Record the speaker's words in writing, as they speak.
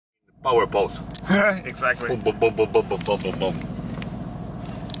Power boat. Exactly. Boom, boom, boom, boom, boom, boom, boom, boom, boom.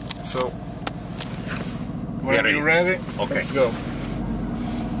 So, when you ready? Okay. Let's go.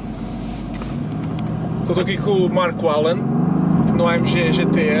 Estou aqui com o Markku Alén no AMG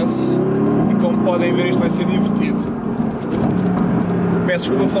GTS e como podem ver isto vai ser divertido. Peço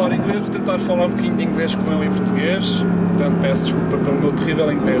desculpa falar inglês, vou tentar falar um bocadinho de inglês com ele em português, portanto peço desculpa pelo meu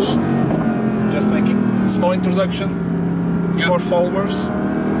terrível inglês. Just making a small introduction to our followers.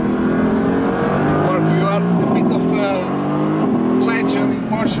 Markku, you are a bit of a legend in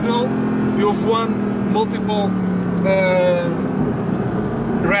Portugal. You've won multiple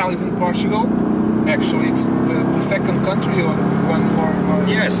rallies in Portugal. Actually, it's the second country you won more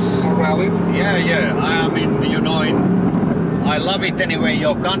rallies. Yeah. I mean, you know, I love it anyway.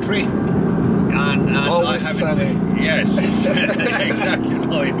 Your country, and always I have sunny. Yes, exactly. You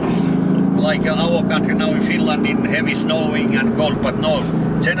know, like our country now in Finland, in heavy snowing and cold, but no,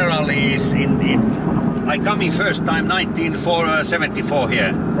 generally is in. I come in first time 1974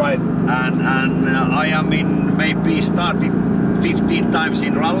 here. Right. And I am in maybe started 15 times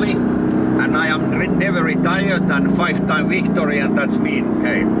in rally. And I am never retired and 5-time victory, and that's mean.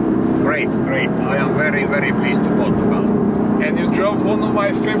 Hey, great. I am very pleased to Portugal. And you drove one of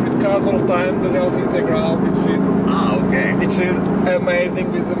my favorite cars all time, the Delta Integral midfield. Ah, okay. Which is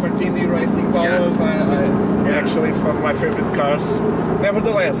amazing with the Martini racing colors. Yeah. Actually, it's one of my favorite cars.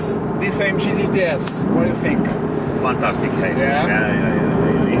 Nevertheless, this AMG GTS, what do you think? Fantastic. Hey.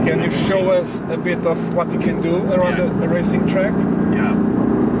 Yeah. Can you show us a bit of what you can do around the racing track? Yeah.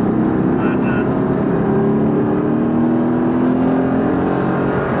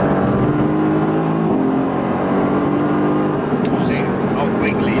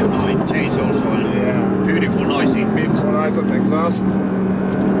 Change also, and beautiful noisy. Beautiful noise of exhaust.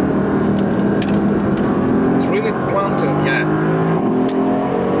 It's really planted. Yeah.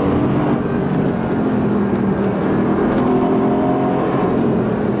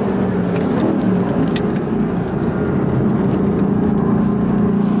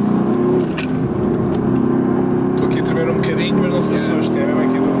 Estou aqui a tremer um bocadinho, mas não se assustem, é mesmo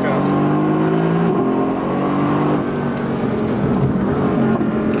aqui do carro.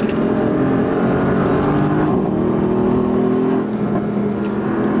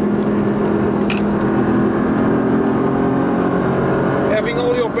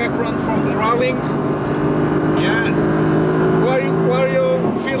 Background from the rallying. Yeah. What are your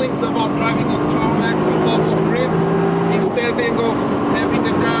feelings about driving on tarmac with lots of grip instead of having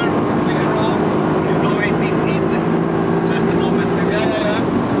a car moving around? You know, in just a moment. Yeah.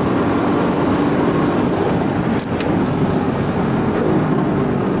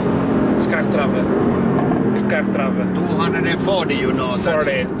 Este carro trava. 240, you know.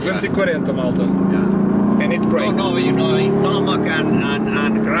 40. 240, malta. Yeah. And it breaks. No, you know, in tarmac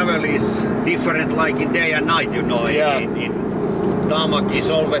and gravel is different, like in day and night, you know. In tarmac is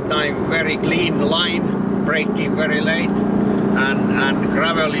all the time very clean line, braking very late, and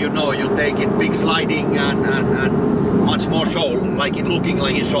gravel, you know, you take in big sliding and much more show, like in looking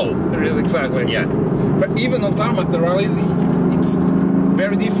like in show. Really, exactly. Yeah. But even on tarmac, the rallies, it's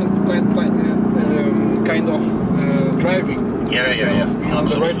very different kind of driving. Yeah. On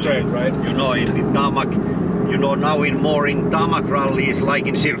the racetrack, right? You know, in tarmac, you know, now in tarmac rallies like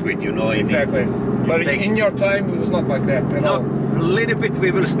in circuit, you know. Exactly. But in your time, it was not like that at all. A little bit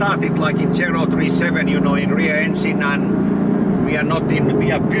we will start it like in 037, you know, in rear engine, and we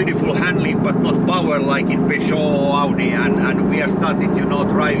are beautiful handling, but not power like in Peugeot or Audi, and we are started, you know,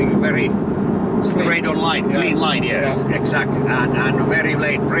 driving very straight on line, clean line, yes, exactly, and very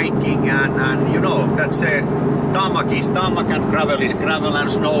late braking, and you know, that's tarmac is tarmac and gravel is gravel, and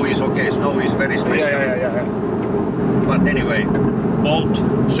snow is okay. Snow is very special. Yeah. But anyway, both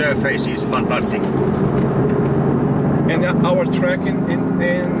surface is fantastic. And our track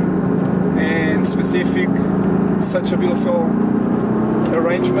in specific, such a beautiful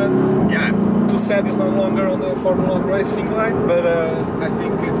arrangement. Yeah. Too sad it's no longer on the Formula 1 racing line, but I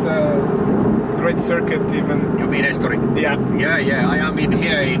think it's a great circuit even. You mean Estoril? Yeah. I am in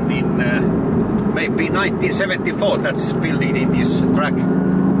here in maybe 1974, that's building in this track.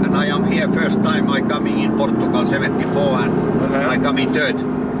 And I am here first time I coming in Portugal 74, and I come in third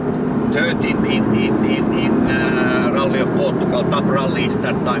in Rally of Portugal, top rallies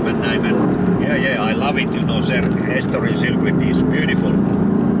that time, and I love it, you know, Estoril circuit is beautiful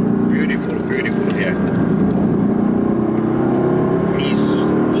here. It's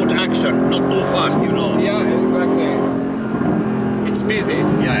good action, not too fast, you know. Yeah, exactly. It's busy.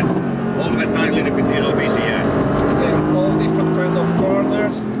 Yeah. All the time, a little bit, you know, busy, yeah. And all different kind of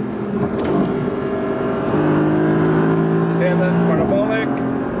corners. Senna parabolic.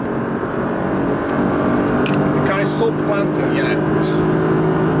 full planta. Yeah.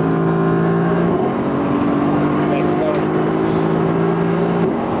 Exhaust.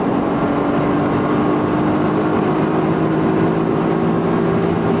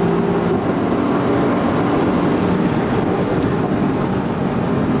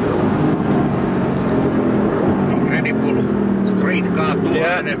 Incredible. Straight car,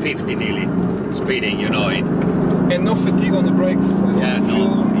 250 nearly. Speeding, you know it. And no fatigue on the brakes. Yeah,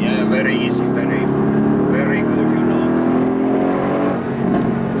 no. Yeah, very easy, very good, you know.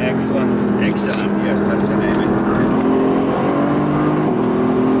 Excellent. Excellent, yes, that's the name.